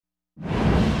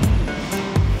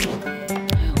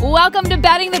Welcome to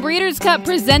Betting the Breeders' Cup,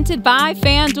 presented by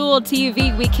FanDuel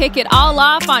TV. We kick it all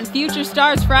off on Future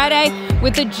Stars Friday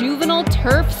with the Juvenile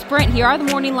Turf Sprint. Here are the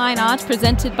morning line odds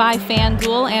presented by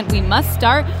FanDuel, and we must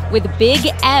start with Big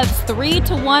Evs,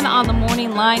 3-1 on the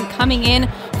morning line, coming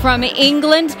in from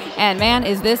England. And man,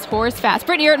 is this horse fast.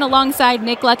 Brittany Earton alongside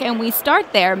Nick Luck, and we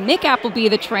start there. Mick Appleby,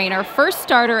 the trainer, first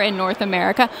starter in North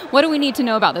America. What do we need to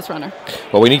know about this runner?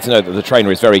 Well, we need to know that the trainer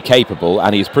is very capable,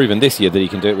 and he's proven this year that he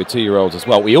can do it with 2-year-olds as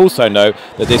well. We also know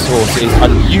that this horse is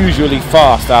unusually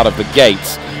fast out of the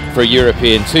gates for a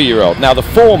European 2-year-old. Now, the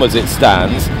form as it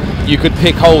stands, you could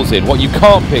pick holes in. What you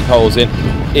can't pick holes in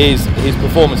is his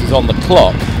performances on the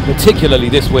clock, particularly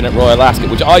this win at Royal Ascot,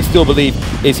 which I still believe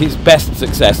is his best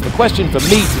success. The question for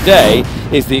me today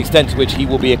is the extent to which he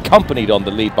will be accompanied on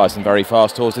the lead by some very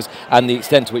fast horses and the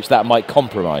extent to which that might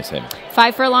compromise him.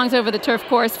 5 furlongs over the turf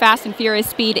course. Fast and furious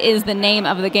speed is the name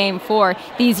of the game for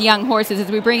these young horses.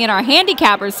 As we bring in our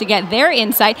handicappers to get their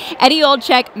insight, Eddie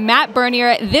Olczyk, Matt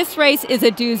Bernier. This race is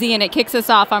a doozy, and it kicks us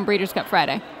off on Breeders' Cup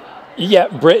Friday. Yeah,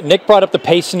 Britt, Nick brought up the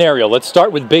pace scenario. Let's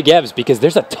start with Big Evs because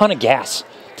there's a ton of gas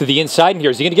to the inside in here.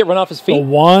 Is he going to get run off his feet? The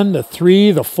 1, the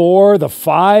 3, the 4, the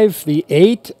 5, the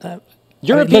 8.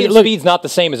 European speed's not the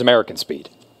same as American speed.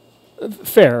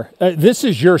 Fair. This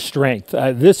is your strength.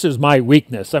 This is my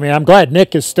weakness. I mean, I'm glad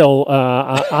Nick is still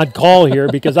on call here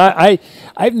because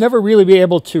I've never really been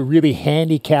able to really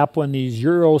handicap when these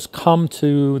Euros come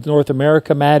to North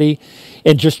America, Maddie,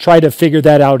 and just try to figure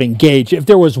that out and gauge. If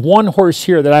there was one horse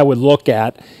here that I would look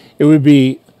at, it would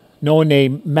be No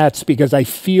Name Mets, because I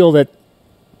feel that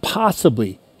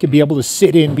possibly could be able to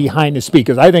sit in behind the speed,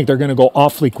 because I think they're going to go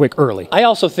awfully quick early. I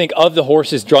also think of the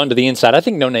horses drawn to the inside, I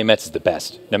think No Name Mets is the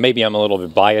best. Now, maybe I'm a little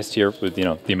bit biased here with,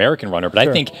 the American runner, but sure.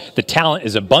 I think the talent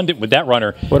is abundant with that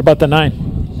runner. What about the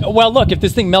 9? Well, look, if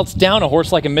this thing melts down, a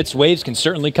horse like Amidst Waves can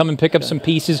certainly come and pick up some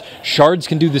pieces. Shards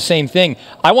can do the same thing.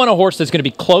 I want a horse that's going to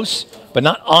be close, but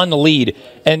not on the lead.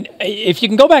 And if you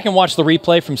can go back and watch the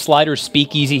replay from Slider's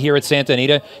Speakeasy here at Santa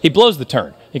Anita, he blows the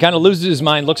turn. He kind of loses his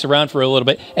mind, looks around for a little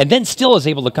bit, and then still is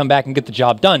able to come back and get the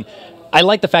job done. I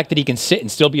like the fact that he can sit and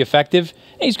still be effective.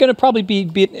 And he's going to probably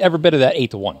be every bit of that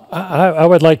 8-1. I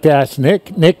would like to ask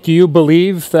Nick. Nick, do you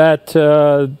believe that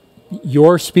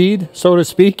your speed, so to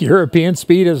speak, European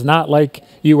speed, is not like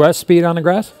U.S. speed on the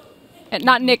grass?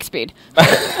 Not Nick speed.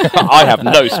 I have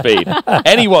no speed.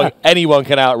 Anyone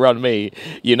can outrun me.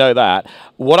 You know that.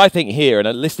 What I think here,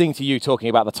 and listening to you talking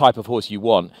about the type of horse you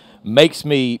want, makes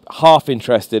me half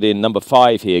interested in number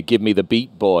 5 here, Give Me the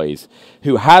Beat Boys,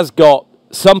 who has got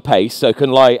some pace, so can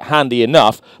lie handy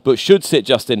enough, but should sit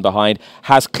just in behind,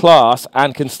 has class,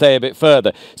 and can stay a bit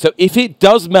further. So if it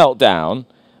does melt down,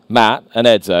 Matt and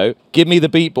Edzo, Give Me the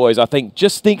Beat Boys, I think,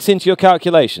 just sneaks into your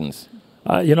calculations.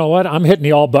 You know what? I'm hitting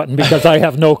the all button because I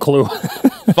have no clue.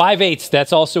 5/8,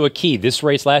 that's also a key. This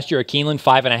race last year at Keeneland,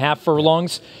 5.5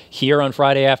 furlongs. Here on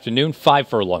Friday afternoon, 5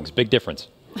 furlongs. Big difference.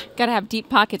 Got to have deep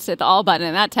pockets at the all button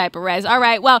in that type of race. All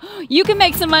right, well, you can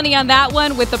make some money on that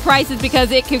one with the prices because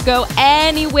it could go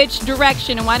any which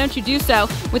direction. And why don't you do so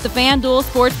with the FanDuel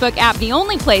Sportsbook app, the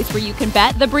only place where you can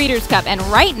bet the Breeders' Cup. And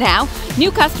right now, new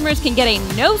customers can get a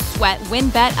no-sweat win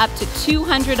bet up to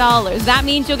 $200. That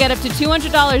means you'll get up to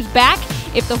 $200 back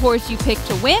if the horse you pick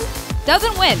to win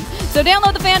doesn't win. So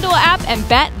download the FanDuel app and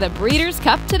bet the Breeders'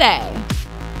 Cup today.